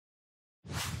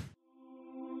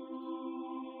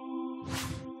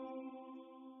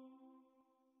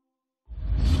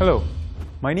Hello,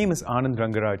 my name is Anand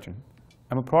Rangarajan.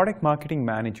 I'm a product marketing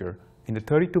manager in the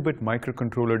 32-bit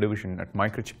microcontroller division at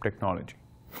Microchip Technology.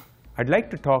 I'd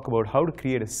like to talk about how to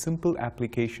create a simple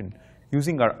application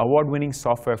using our award-winning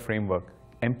software framework,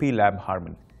 MPLAB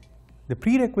Harmony. The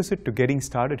prerequisite to getting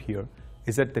started here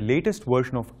is that the latest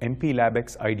version of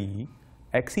MPLAB IDE,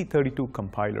 XE32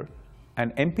 compiler,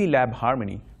 and MPLAB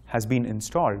Harmony has been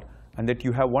installed and that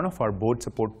you have one of our board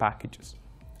support packages.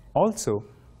 Also,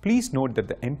 please note that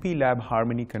the MPLAB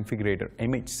Harmony Configurator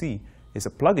MHC is a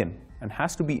plugin and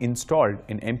has to be installed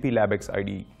in MPLAB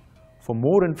IDE. For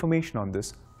more information on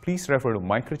this, please refer to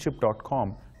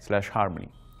microchip.com/harmony.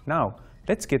 Now,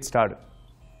 let's get started.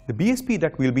 The BSP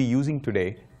that we'll be using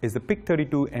today is the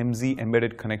PIC32MZ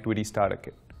Embedded Connectivity Starter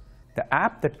Kit. The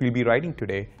app that we'll be writing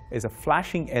today is a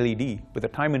flashing LED with a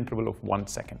time interval of 1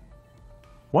 second.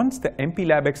 Once the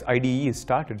MPLAB IDE is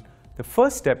started, the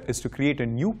first step is to create a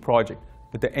new project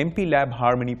with the MPLAB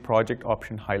Harmony project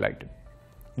option highlighted.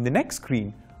 In the next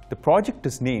screen, the project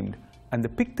is named and the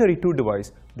PIC32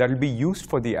 device that will be used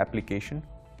for the application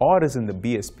or is in the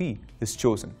BSP is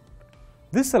chosen.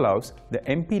 This allows the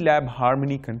MPLAB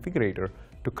Harmony configurator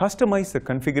to customize the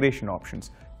configuration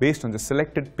options based on the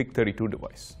selected PIC32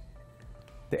 device.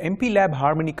 The MPLAB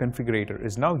Harmony configurator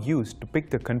is now used to pick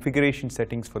the configuration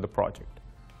settings for the project.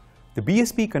 The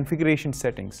BSP configuration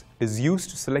settings is used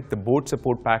to select the board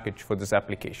support package for this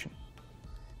application.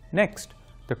 Next,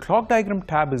 the clock diagram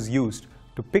tab is used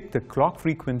to pick the clock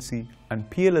frequency and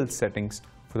PLL settings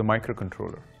for the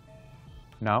microcontroller.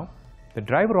 Now, the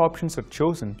driver options are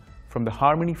chosen from the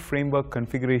Harmony framework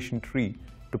configuration tree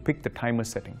to pick the timer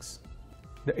settings.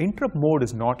 The interrupt mode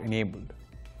is not enabled.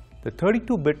 The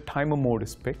 32-bit timer mode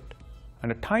is picked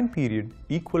and a time period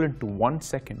equivalent to 1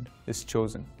 second is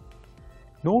chosen.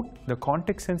 Note the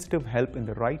context-sensitive help in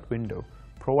the right window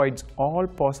provides all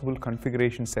possible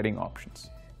configuration setting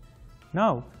options.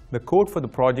 Now, the code for the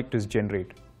project is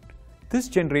generated. This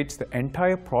generates the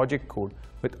entire project code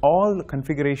with all the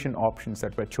configuration options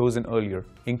that were chosen earlier,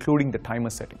 including the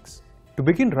timer settings. To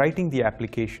begin writing the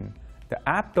application, the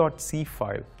app.c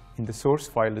file in the source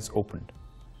file is opened.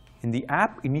 In the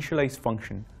app initialize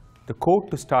function, the code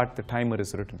to start the timer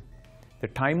is written. The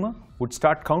timer would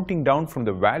start counting down from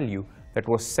the value that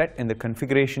was set in the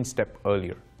configuration step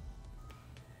earlier.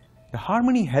 The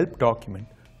Harmony help document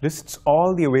lists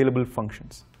all the available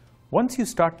functions. Once you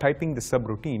start typing the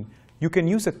subroutine, you can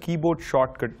use a keyboard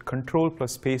shortcut Ctrl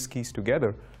plus space keys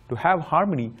together to have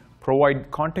Harmony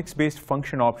provide context-based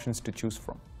function options to choose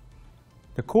from.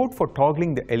 The code for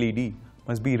toggling the LED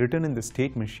must be written in the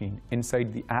state machine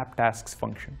inside the app tasks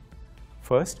function.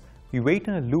 First, we wait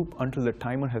in a loop until the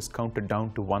timer has counted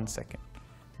down to 1 second.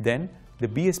 Then, the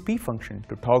BSP function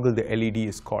to toggle the LED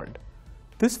is called.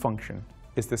 This function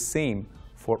is the same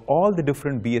for all the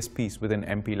different BSPs within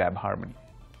MPLAB Harmony.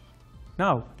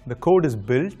 Now, the code is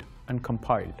built and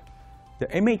compiled. The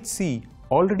MHC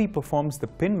already performs the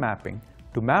pin mapping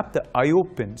to map the I/O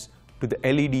pins to the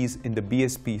LEDs in the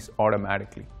BSPs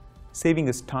automatically, saving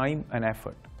us time and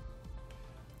effort.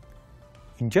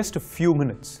 In just a few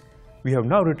minutes, we have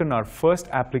now written our first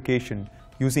application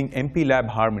using MPLAB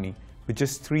Harmony with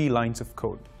just 3 lines of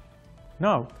code.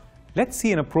 Now, let's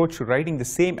see an approach to writing the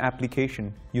same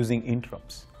application using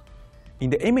interrupts. In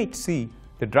the MHC,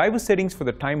 the driver settings for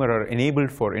the timer are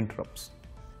enabled for interrupts.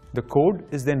 The code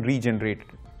is then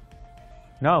regenerated.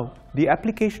 Now, the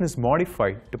application is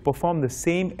modified to perform the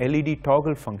same LED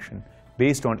toggle function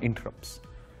based on interrupts.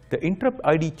 The interrupt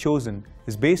ID chosen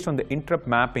is based on the interrupt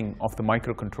mapping of the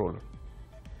microcontroller.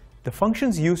 The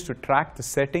functions used to track the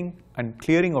setting and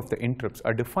clearing of the interrupts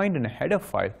are defined in a header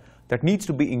file that needs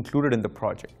to be included in the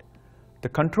project. The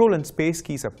control and space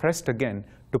keys are pressed again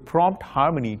to prompt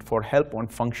Harmony for help on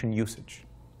function usage.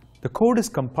 The code is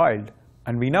compiled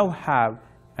and we now have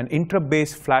an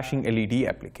interrupt-based flashing LED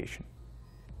application.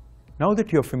 Now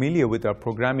that you're familiar with our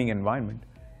programming environment,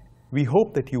 we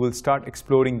hope that you will start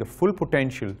exploring the full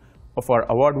potential of our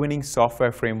award-winning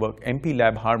software framework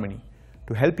MPLAB Harmony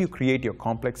to help you create your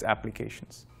complex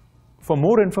applications. For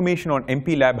more information on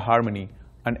MPLAB Harmony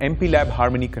and MPLAB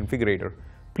Harmony configurator,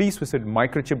 please visit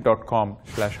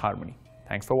microchip.com/harmony.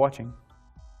 Thanks for watching.